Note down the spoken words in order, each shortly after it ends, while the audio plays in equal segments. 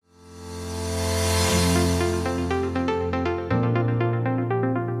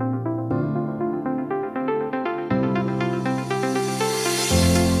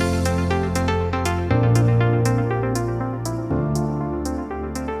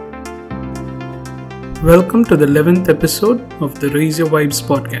Welcome to the 11th episode of the Raise Your Vibes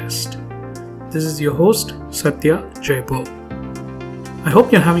podcast. This is your host, Satya Jaipur. I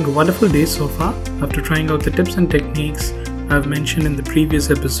hope you're having a wonderful day so far after trying out the tips and techniques I've mentioned in the previous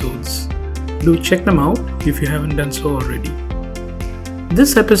episodes. Do check them out if you haven't done so already.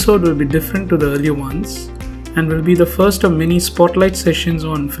 This episode will be different to the earlier ones and will be the first of many spotlight sessions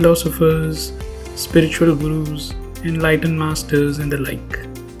on philosophers, spiritual gurus, enlightened masters and the like.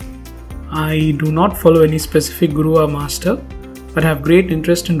 I do not follow any specific guru or master, but have great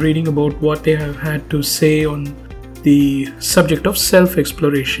interest in reading about what they have had to say on the subject of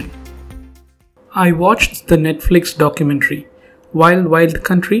self-exploration. I watched the Netflix documentary Wild Wild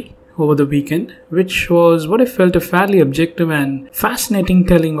Country over the weekend, which was what I felt a fairly objective and fascinating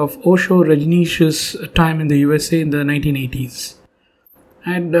telling of Osho Rajneesh's time in the USA in the 1980s.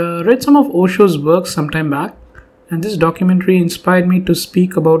 I had read some of Osho's work some time back, and this documentary inspired me to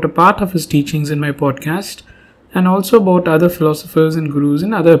speak about a part of his teachings in my podcast and also about other philosophers and gurus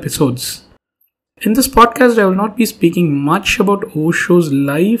in other episodes. In this podcast, I will not be speaking much about Osho's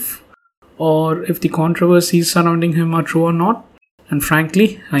life or if the controversies surrounding him are true or not, and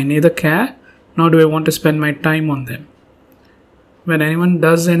frankly, I neither care nor do I want to spend my time on them. When anyone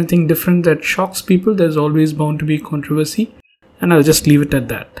does anything different that shocks people, there's always bound to be controversy, and I'll just leave it at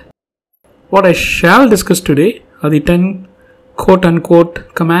that. What I shall discuss today are the 10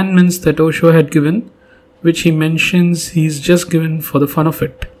 quote-unquote commandments that Osho had given, which he mentions he's just given for the fun of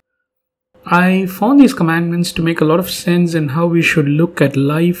it. I found these commandments to make a lot of sense in how we should look at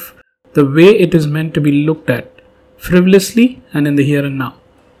life the way it is meant to be looked at, frivolously and in the here and now.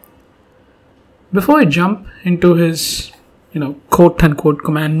 Before I jump into his, quote-unquote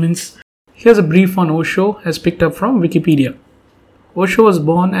commandments, here's a brief on Osho as picked up from Wikipedia. Osho was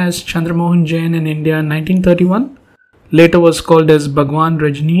born as Chandramohan Jain in India in 1931, later was called as Bhagwan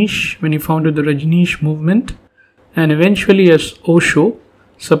Rajneesh when he founded the Rajneesh movement, and eventually as Osho,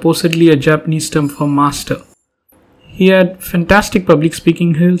 supposedly a Japanese term for master. He had fantastic public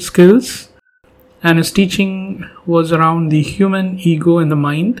speaking skills, and his teaching was around the human ego and the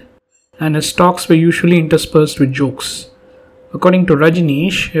mind, and his talks were usually interspersed with jokes. According to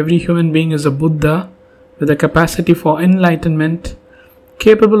Rajneesh, every human being is a Buddha with a capacity for enlightenment,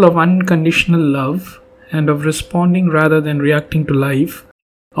 capable of unconditional love and of responding rather than reacting to life,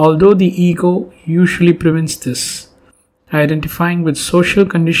 although the ego usually prevents this, identifying with social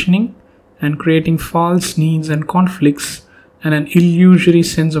conditioning and creating false needs and conflicts and an illusory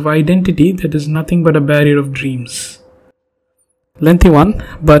sense of identity that is nothing but a barrier of dreams. Lengthy one,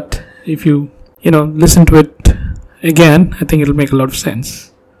 but if you listen to it again, I think it'll make a lot of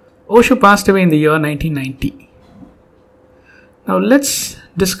sense. Osho passed away in the year 1990. Now let's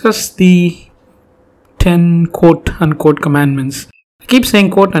discuss the 10 quote-unquote commandments. I keep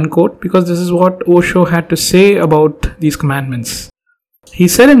saying quote-unquote because this is what Osho had to say about these commandments. He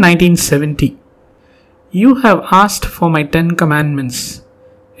said in 1970, "You have asked for my 10 commandments.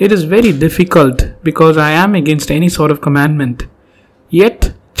 It is very difficult because I am against any sort of commandment.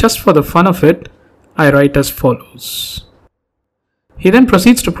 Yet, just for the fun of it, I write as follows." He then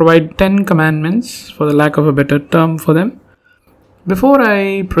proceeds to provide 10 commandments, for the lack of a better term for them. Before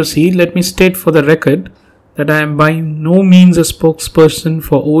I proceed, let me state for the record that I am by no means a spokesperson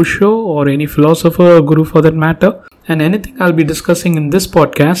for Osho or any philosopher or guru for that matter, and anything I'll be discussing in this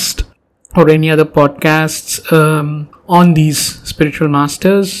podcast or any other podcasts on these spiritual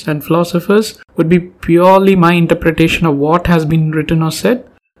masters and philosophers would be purely my interpretation of what has been written or said,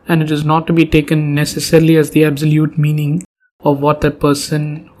 and it is not to be taken necessarily as the absolute meaning of what that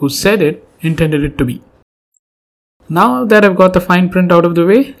person who said it intended it to be. Now that I've got the fine print out of the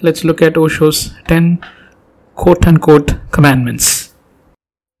way, let's look at Osho's 10 quote-unquote commandments.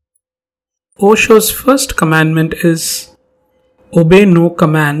 Osho's first commandment is, "Obey no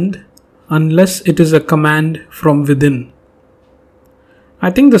command unless it is a command from within." I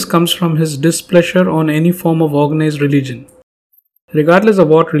think this comes from his displeasure on any form of organized religion. Regardless of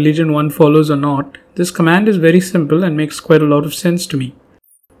what religion one follows or not, this command is very simple and makes quite a lot of sense to me.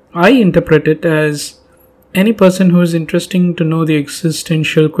 I interpret it as any person who is interested to know the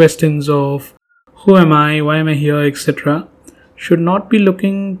existential questions of who am I, why am I here, etc., should not be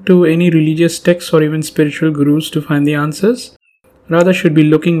looking to any religious texts or even spiritual gurus to find the answers. Rather should be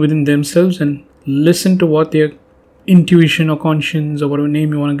looking within themselves and listen to what their intuition or conscience or whatever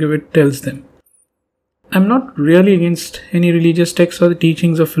name you want to give it tells them. I'm not really against any religious texts or the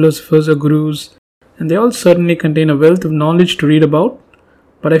teachings of philosophers or gurus, and they all certainly contain a wealth of knowledge to read about,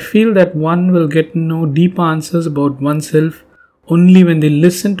 but I feel that one will get no deep answers about oneself only when they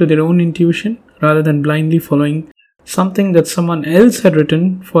listen to their own intuition rather than blindly following something that someone else had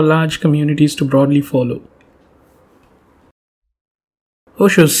written for large communities to broadly follow.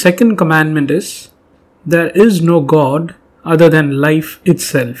 Osho's second commandment is, there is no God other than life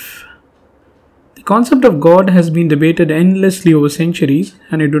itself. The concept of God has been debated endlessly over centuries,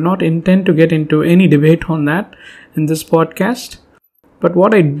 and I do not intend to get into any debate on that in this podcast. But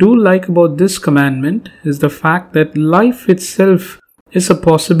what I do like about this commandment is the fact that life itself is a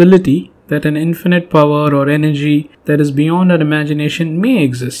possibility, that an infinite power or energy that is beyond our imagination may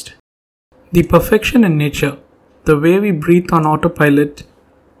exist. The perfection in nature, the way we breathe on autopilot,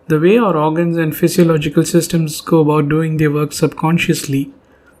 the way our organs and physiological systems go about doing their work subconsciously,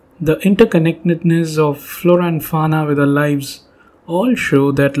 the interconnectedness of flora and fauna with our lives, all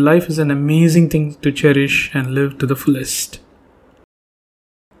show that life is an amazing thing to cherish and live to the fullest.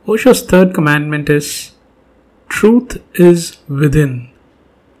 Osho's third commandment is, truth is within.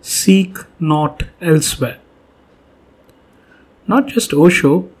 Seek not elsewhere. Not just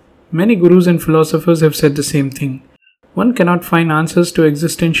Osho, many gurus and philosophers have said the same thing. One cannot find answers to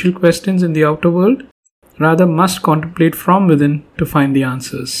existential questions in the outer world, rather must contemplate from within to find the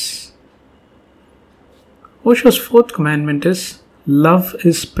answers. Osho's fourth commandment is, love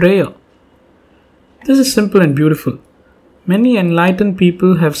is prayer. This is simple and beautiful. Many enlightened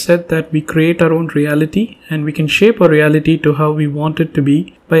people have said that we create our own reality and we can shape our reality to how we want it to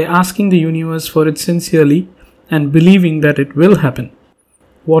be by asking the universe for it sincerely and believing that it will happen.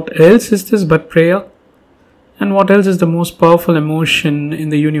 What else is this but prayer? And what else is the most powerful emotion in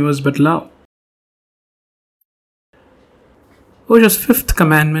the universe but love? Osho's fifth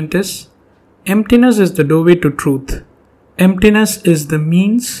commandment is, emptiness is the doorway to truth. Emptiness is the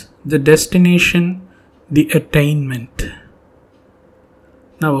means, the destination, the attainment.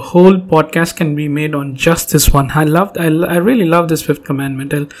 Now a whole podcast can be made on just this one. I really love this fifth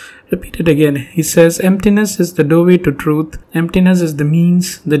commandment. I'll repeat it again. He says, emptiness is the doorway to truth. Emptiness is the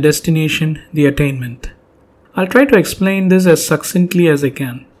means, the destination, the attainment. I'll try to explain this as succinctly as I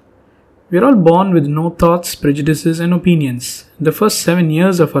can. We are all born with no thoughts, prejudices and opinions. In the first 7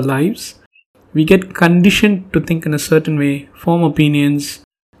 years of our lives, we get conditioned to think in a certain way, form opinions,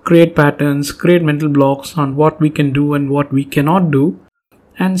 create patterns, create mental blocks on what we can do and what we cannot do,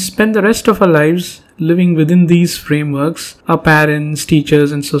 and spend the rest of our lives living within these frameworks our parents,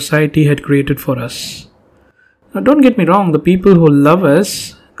 teachers and society had created for us. Now don't get me wrong, the people who love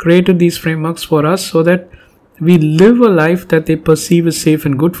us created these frameworks for us so that we live a life that they perceive as safe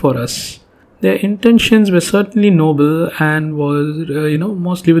and good for us. Their intentions were certainly noble and was,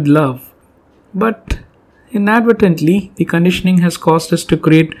 mostly with love. But inadvertently, the conditioning has caused us to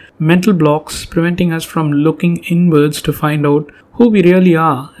create mental blocks, preventing us from looking inwards to find out who we really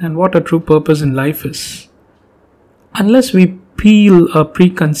are and what our true purpose in life is. Unless we peel our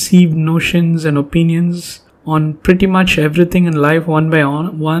preconceived notions and opinions on pretty much everything in life one by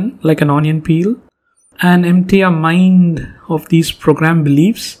one, like an onion peel, and empty our mind of these programmed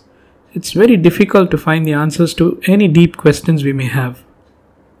beliefs, it's very difficult to find the answers to any deep questions we may have.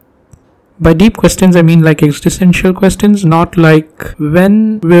 By deep questions, I mean like existential questions, not like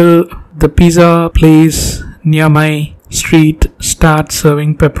when will the pizza place near my street start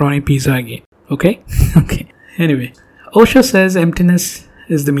serving pepperoni pizza again. Okay? Okay. Anyway, Osho says emptiness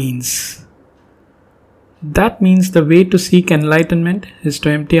is the means. That means the way to seek enlightenment is to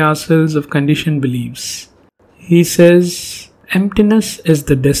empty ourselves of conditioned beliefs. He says emptiness is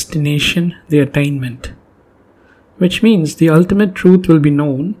the destination, the attainment. Which means the ultimate truth will be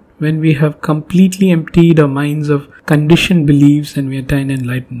known when we have completely emptied our minds of conditioned beliefs and we attain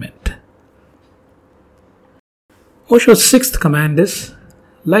enlightenment. Osho's sixth command is,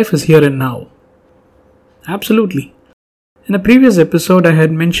 life is here and now. Absolutely. In a previous episode, I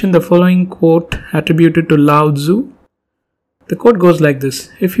had mentioned the following quote attributed to Lao Tzu. The quote goes like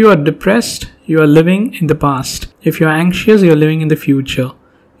this: if you are depressed, you are living in the past. If you are anxious, you are living in the future.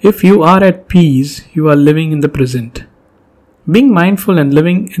 If you are at peace, you are living in the present. Being mindful and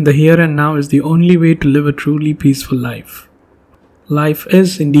living in the here and now is the only way to live a truly peaceful life. Life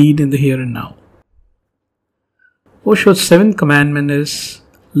is indeed in the here and now. Osho's seventh commandment is,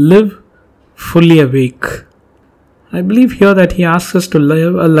 live fully awake. I believe here that he asks us to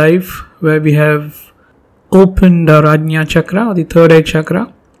live a life where we have opened our Ajna chakra, or the third eye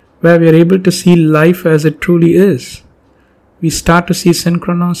chakra, where we are able to see life as it truly is. We start to see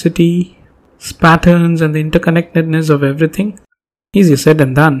synchronicity, patterns and the interconnectedness of everything. Easier said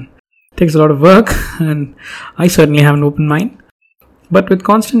than done. It takes a lot of work and I certainly have an open mind. But with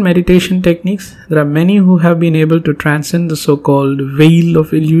constant meditation techniques, there are many who have been able to transcend the so-called veil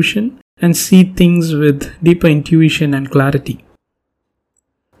of illusion and see things with deeper intuition and clarity.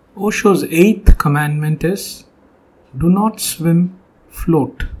 Osho's eighth commandment is, Do not swim,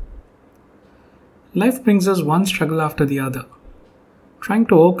 float. Life brings us one struggle after the other. Trying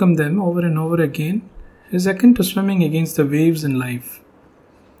to overcome them over and over again is akin to swimming against the waves in life.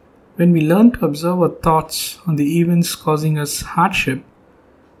 When we learn to observe our thoughts on the events causing us hardship,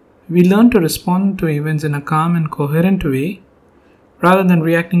 we learn to respond to events in a calm and coherent way rather than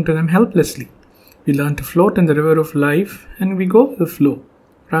reacting to them helplessly. We learn to float in the river of life and we go with the flow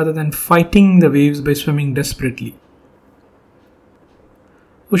rather than fighting the waves by swimming desperately.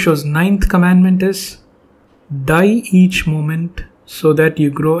 Osho's 9th commandment is, die each moment so that you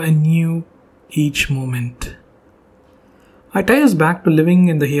grow anew each moment. I tie us back to living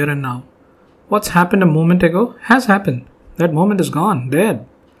in the here and now. What's happened a moment ago has happened. That moment is gone, dead.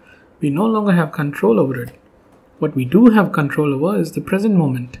 We no longer have control over it. What we do have control over is the present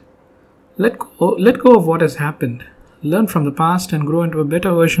moment. Let go of what has happened. Learn from the past and grow into a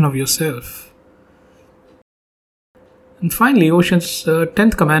better version of yourself. And finally, Osho's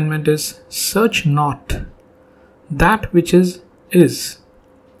 10th commandment is, search not. That which is.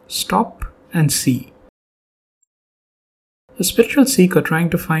 Stop and see. A spiritual seeker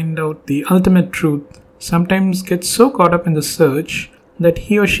trying to find out the ultimate truth sometimes gets so caught up in the search that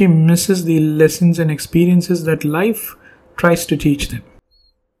he or she misses the lessons and experiences that life tries to teach them.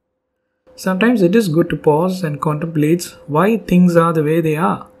 Sometimes it is good to pause and contemplate why things are the way they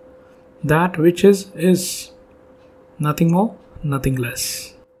are. That which is. Nothing more, nothing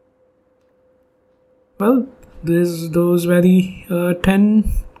less. Well, those were the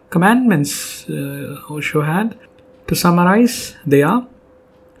 10 commandments Osho had. To summarize, they are: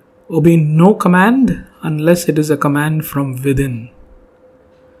 obey no command unless it is a command from within.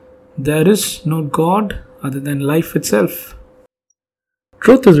 There is no God other than life itself.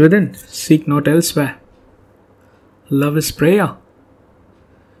 Truth is within, seek not elsewhere. Love is prayer.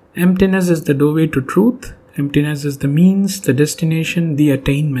 Emptiness is the doorway to truth. Emptiness is the means, the destination, the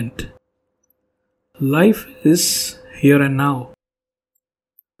attainment. Life is here and now.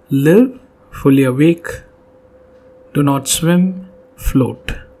 Live fully awake. Do not swim,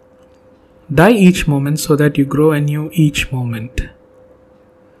 float. Die each moment so that you grow anew each moment.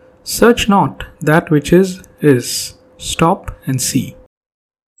 Search not, that which is. Stop and see.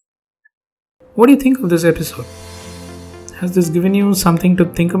 What do you think of this episode? Has this given you something to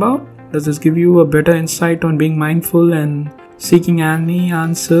think about? Does this give you a better insight on being mindful and seeking any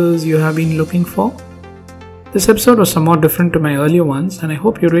answers you have been looking for? This episode was somewhat different to my earlier ones, and I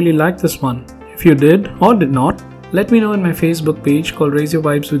hope you really liked this one. If you did or did not, let me know in my Facebook page called Raise Your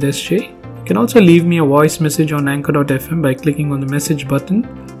Vibes with SJ. You can also leave me a voice message on Anchor.fm by clicking on the message button.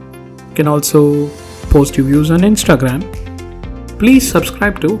 You can also post your views on Instagram. Please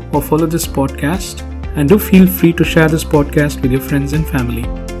subscribe to or follow this podcast, and do feel free to share this podcast with your friends and family.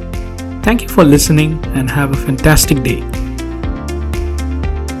 Thank you for listening and have a fantastic day.